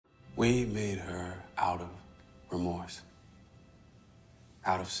We made her out of remorse,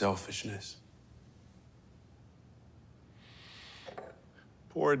 out of selfishness.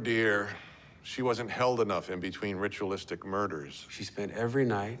 Poor dear. She wasn't held enough in between ritualistic murders. She spent every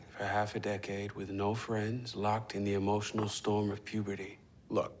night for half a decade with no friends, locked in the emotional storm of puberty.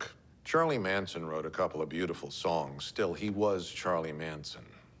 Look, Charlie Manson wrote a couple of beautiful songs. Still, he was Charlie Manson.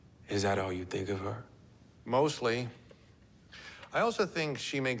 Is that all you think of her? Mostly. I also think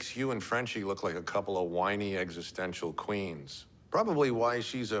she makes you and Frenchy look like a couple of whiny existential queens. Probably why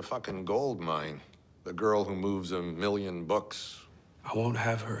she's a fucking gold mine. The girl who moves 1,000,000 books. I won't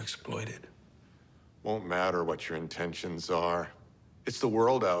have her exploited. Won't matter what your intentions are. It's the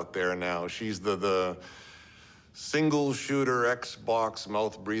world out there now. She's the single shooter, Xbox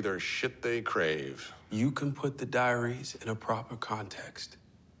mouth breather shit they crave. You can put the diaries in a proper context.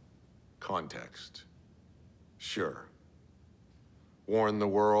 Context. Sure. Warn the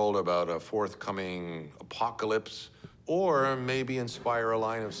world about a forthcoming apocalypse, or maybe inspire a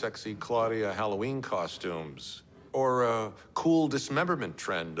line of sexy Claudia Halloween costumes, or a cool dismemberment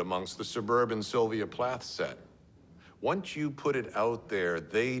trend amongst the suburban Sylvia Plath set. Once you put it out there,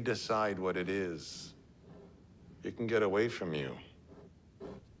 they decide what it is. It can get away from you.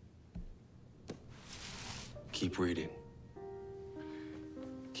 Keep reading.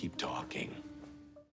 Keep talking.